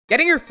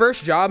Getting your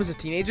first job as a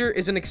teenager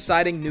is an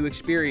exciting new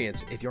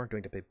experience if you aren't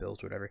doing to pay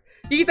bills or whatever.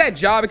 You get that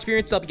job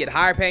experience to help you get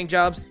higher paying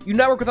jobs. You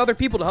network with other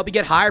people to help you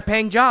get higher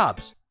paying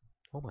jobs.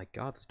 Oh my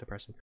god, that's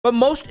depressing. But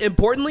most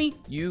importantly,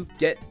 you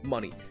get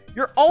money.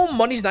 Your own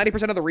money's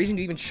 90% of the reason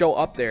you even show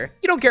up there.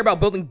 You don't care about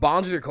building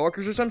bonds with your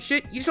coworkers or some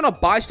shit. You just want to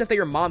buy stuff that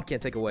your mom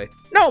can't take away.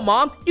 No,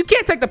 mom, you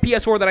can't take the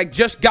PS4 that I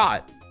just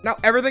got. Now,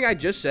 everything I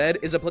just said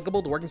is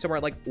applicable to working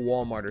somewhere like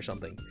Walmart or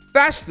something.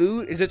 Fast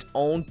food is its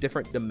own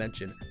different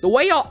dimension. The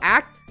way y'all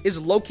act is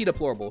low-key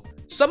deplorable.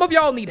 Some of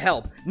y'all need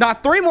help.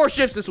 Not 3 more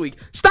shifts this week.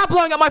 Stop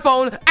blowing up my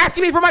phone,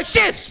 asking me for my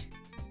shifts!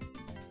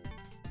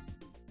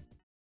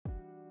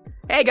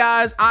 Hey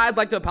guys, I'd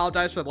like to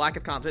apologize for the lack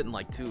of content in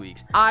like 2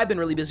 weeks. I've been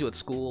really busy with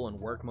school and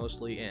work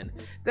mostly, and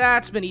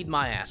that's been eating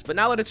my ass. But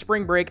now that it's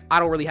spring break, I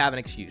don't really have an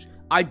excuse.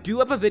 I do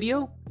have a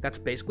video that's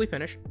basically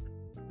finished,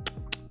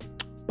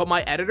 but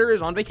my editor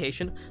is on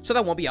vacation, so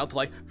that won't be out till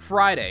like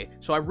Friday.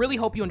 So I really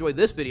hope you enjoyed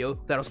this video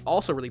that I was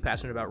also really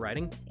passionate about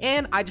writing,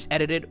 and I just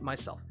edited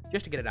myself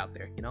just to get it out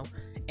there, you know?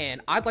 And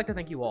I'd like to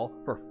thank you all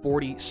for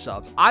 40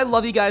 subs. I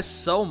love you guys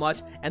so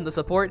much, and the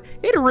support,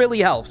 it really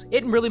helps.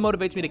 It really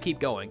motivates me to keep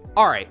going.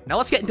 All right, now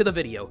let's get into the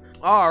video.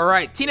 All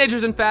right,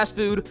 teenagers in fast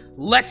food,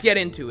 let's get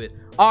into it.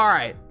 All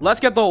right, let's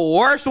get the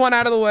worst one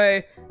out of the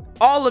way.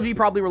 All of you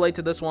probably relate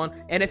to this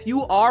one, and if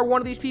you are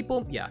one of these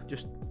people, yeah,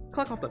 just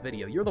click off the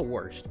video. You're the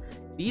worst.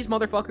 These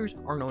motherfuckers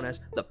are known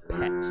as the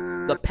pets.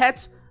 The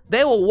pets,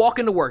 they will walk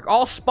into work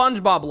all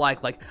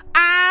SpongeBob-like,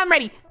 I'm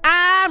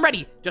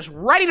ready, just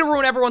ready to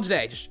ruin everyone's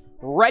day, just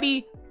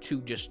ready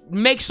to just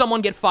make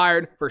someone get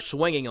fired for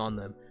swinging on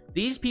them.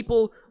 These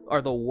people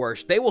are the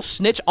worst. They will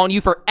snitch on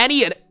you for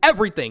any and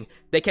everything.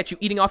 They catch you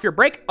eating off your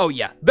break, oh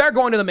yeah, they're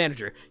going to the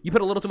manager. You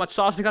put a little too much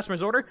sauce in the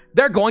customer's order,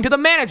 they're going to the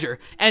manager.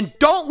 And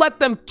don't let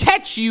them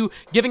catch you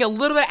giving a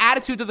little bit of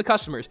attitude to the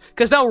customers,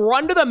 because they'll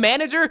run to the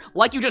manager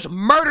like you just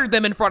murdered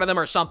them in front of them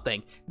or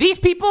something. These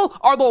people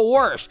are the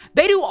worst.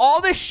 They do all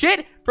this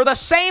shit for the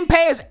same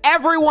pay as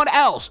everyone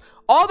else.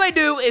 All they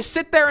do is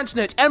sit there and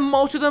snitch, and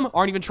most of them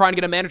aren't even trying to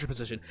get a manager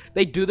position.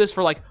 They do this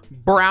for, like,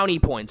 brownie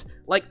points.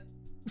 Like,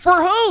 for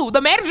who?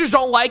 The managers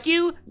don't like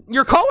you.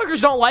 Your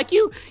coworkers don't like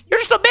you. You're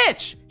just a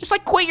bitch. Just,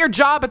 like, quit your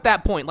job at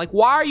that point. Like,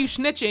 why are you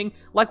snitching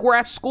like we're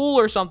at school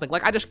or something?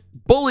 Like, I just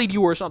bullied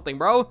you or something,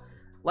 bro.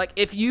 Like,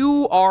 if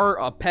you are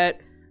a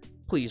pet,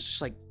 please,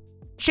 just, like,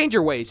 change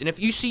your ways. And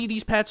if you see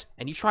these pets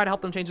and you try to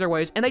help them change their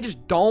ways and they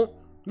just don't,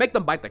 make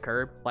them bite the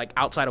curb, like,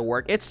 outside of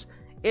work.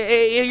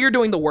 You're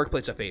doing the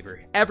workplace a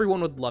favor.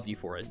 Everyone would love you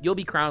for it. You'll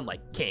be crowned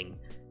like king.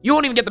 You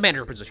won't even get the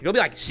manager position. You'll be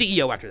like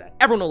CEO after that.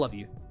 Everyone will love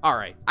you. All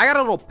right, I got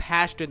a little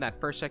passionate in that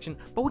first section,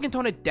 but we can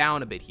tone it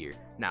down a bit here.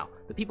 Now,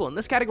 the people in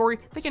this category,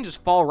 they can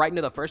just fall right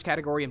into the first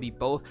category and be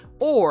both,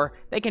 or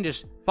they can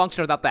just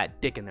function without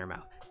that dick in their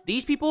mouth.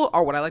 These people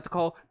are what I like to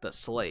call the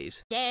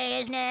slaves.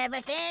 Day is never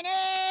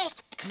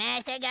finished.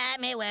 Master got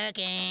me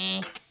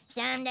working.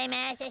 Someday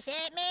master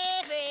set me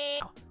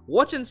free.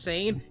 What's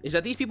insane is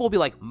that these people will be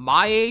like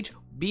my age,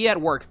 be at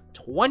work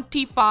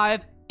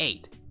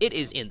 25/8. It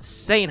is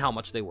insane how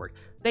much they work.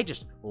 They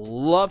just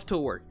love to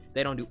work.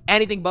 They don't do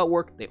anything but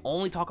work. They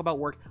only talk about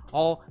work.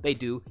 All they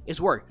do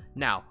is work.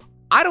 Now,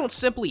 I don't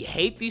simply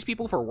hate these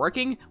people for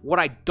working. What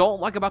I don't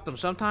like about them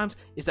sometimes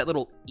is that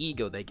little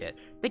ego they get.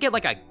 They get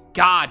like a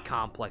god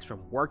complex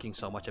from working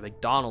so much at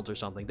McDonald's or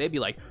something. They'd be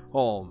like,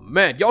 oh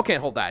man, y'all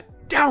can't hold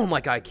that down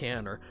like I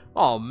can. Or,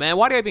 oh man,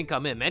 why do I even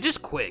come in, man?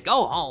 Just quit.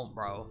 Go home,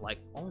 bro. Like,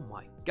 oh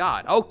my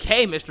god.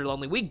 Okay, Mr.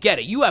 Lonely, we get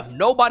it. You have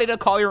nobody to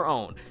call your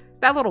own.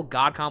 That little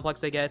god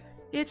complex they get,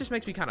 it just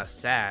makes me kind of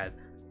sad.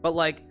 But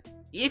like,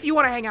 if you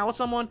want to hang out with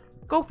someone,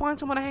 go find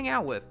someone to hang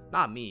out with.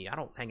 Not me. I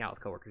don't hang out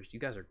with coworkers. You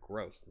guys are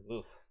gross.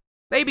 Ugh.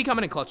 They be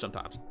coming in clutch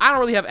sometimes. I don't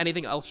really have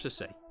anything else to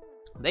say.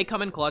 They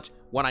come in clutch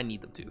when I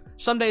need them to.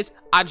 Some days,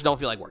 I just don't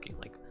feel like working.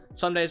 Like,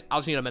 some days, I'll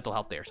just need a mental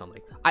health day or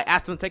something. I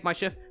ask them to take my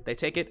shift. They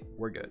take it.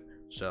 We're good.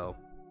 So,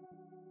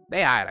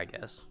 they hide, I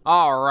guess.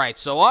 All right,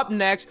 so up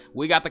next,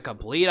 we got the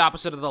complete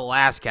opposite of the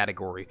last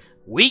category.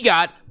 We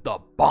got the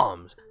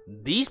bums.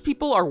 These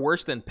people are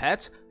worse than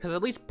pets, because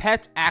at least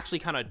pets actually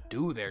kind of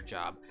do their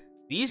job.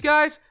 These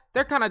guys,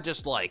 they're kind of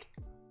just like,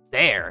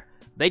 there.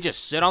 They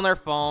just sit on their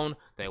phone,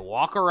 they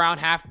walk around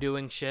half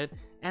doing shit,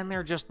 and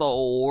they're just the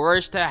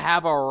worst to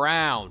have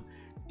around.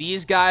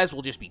 These guys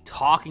will just be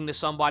talking to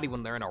somebody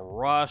when they're in a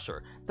rush,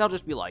 or they'll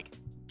just be like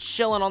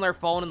chilling on their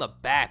phone in the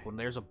back when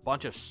there's a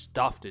bunch of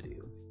stuff to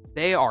do.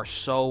 They are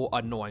so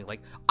annoying.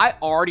 Like, I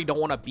already don't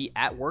want to be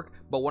at work,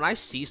 but when I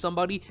see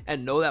somebody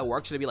and know that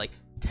work's gonna be like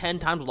 10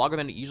 times longer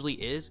than it usually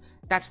is,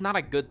 that's not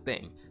a good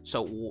thing.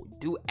 So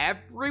do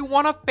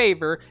everyone a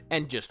favor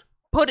and just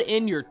put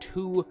in your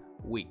 2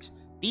 weeks.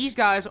 These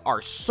guys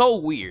are so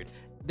weird.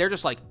 They're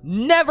just like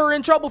never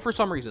in trouble for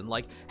some reason.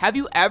 Like, have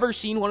you ever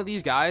seen one of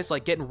these guys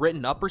like getting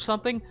written up or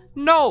something?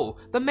 No,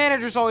 the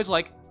manager's always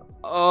like,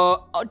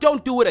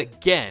 don't do it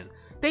again.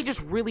 They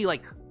just really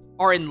like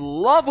are in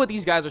love with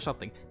these guys or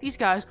something. These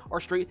guys are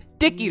straight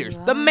dick eaters.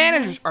 The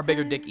managers are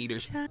bigger dick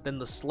eaters than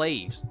the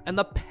slaves and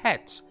the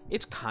pets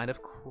It's kind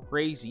of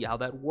crazy how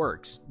that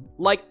works.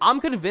 Like, I'm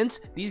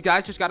convinced these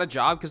guys just got a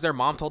job because their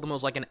mom told them it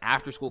was like an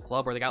after-school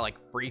club where they got like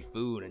free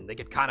food and they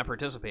could kind of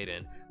participate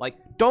in. Like,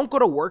 don't go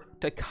to work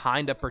to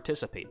kind of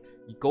participate.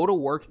 You go to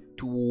work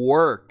to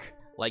work.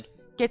 Like,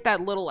 get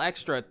that little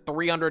extra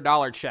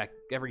 $300 check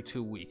every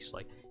 2 weeks.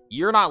 Like,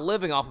 you're not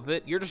living off of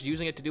it. You're just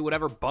using it to do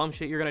whatever bum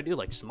shit you're gonna do,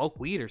 like smoke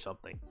weed or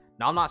something.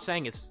 Now, I'm not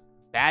saying it's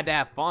bad to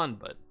have fun,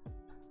 but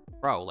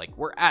bro, like,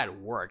 we're at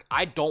work.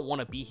 I don't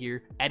want to be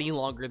here any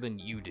longer than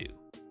you do.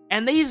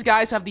 And these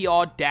guys have the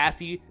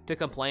audacity to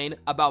complain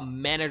about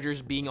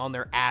managers being on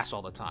their ass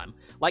all the time.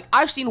 Like,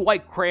 I've seen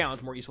white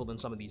crayons more useful than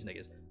some of these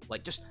niggas.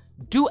 Like, just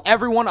do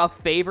everyone a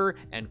favor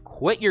and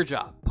quit your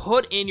job.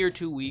 Put in your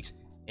 2 weeks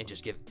and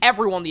just give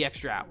everyone the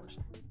extra hours.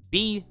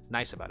 Be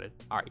nice about it.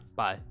 All right,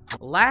 bye.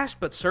 Last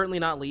but certainly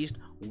not least,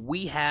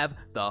 we have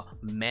the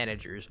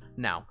managers.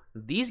 Now,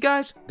 these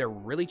guys, they're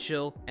really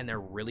chill and they're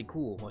really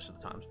cool most of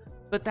the times.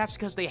 But that's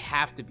because they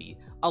have to be.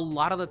 A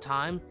lot of the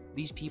time,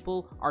 these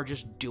people are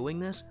just doing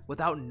this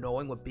without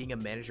knowing what being a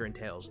manager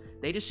entails.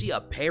 They just see a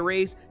pay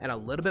raise and a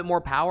little bit more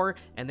power,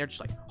 and they're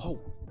just like,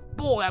 oh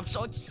boy, I'm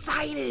so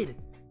excited.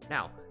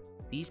 Now,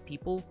 these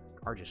people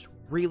are just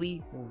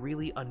really,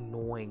 really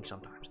annoying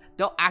sometimes.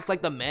 They'll act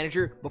like the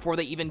manager before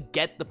they even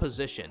get the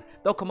position.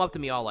 They'll come up to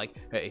me all like,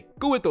 hey,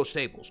 go hit those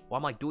tables, while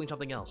I'm like doing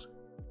something else.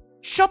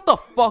 Shut the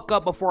fuck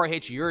up before I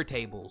hit your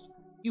tables.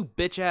 You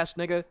bitch ass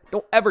nigga.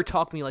 Don't ever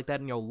talk to me like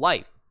that in your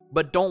life.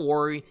 But don't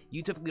worry,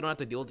 you typically don't have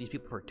to deal with these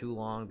people for too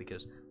long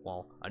because,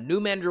 well, a new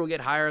manager will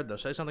get hired, they'll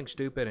say something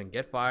stupid and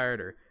get fired,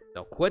 or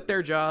they'll quit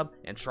their job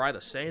and try the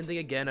same thing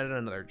again at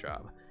another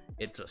job.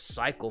 It's a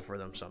cycle for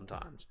them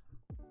sometimes.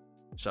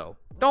 So,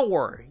 don't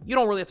worry, you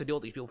don't really have to deal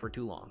with these people for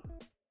too long.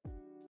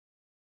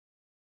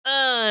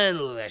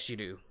 Unless you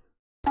do.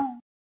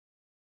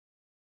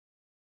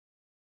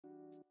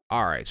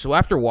 Alright, so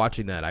after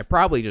watching that, I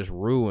probably just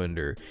ruined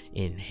or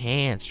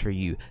enhanced for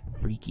you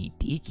freaky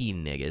deaky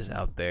niggas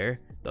out there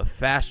the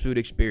fast food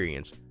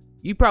experience.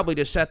 You probably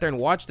just sat there and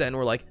watched that and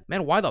were like,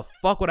 man, why the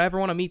fuck would I ever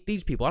want to meet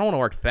these people? I don't want to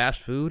work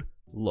fast food.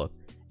 Look,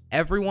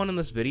 everyone in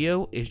this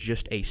video is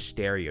just a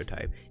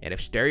stereotype. And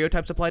if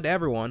stereotypes applied to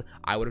everyone,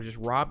 I would have just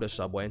robbed a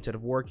Subway instead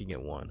of working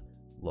at one.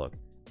 Look,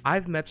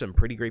 I've met some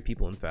pretty great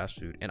people in fast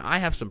food, and I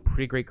have some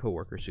pretty great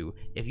coworkers who,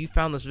 if you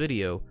found this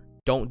video,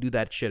 don't do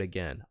that shit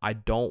again. I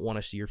don't want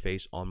to see your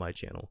face on my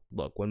channel.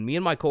 Look, when me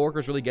and my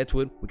coworkers really get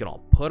to it, we can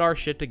all put our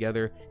shit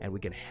together and we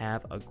can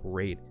have a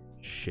great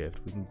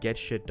shift. We can get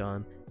shit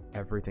done.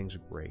 Everything's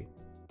great.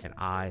 And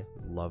I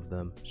love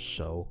them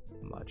so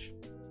much.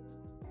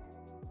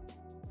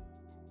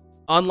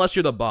 Unless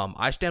you're the bum.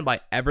 I stand by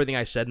everything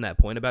I said in that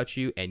point about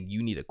you, and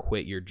you need to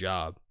quit your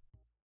job.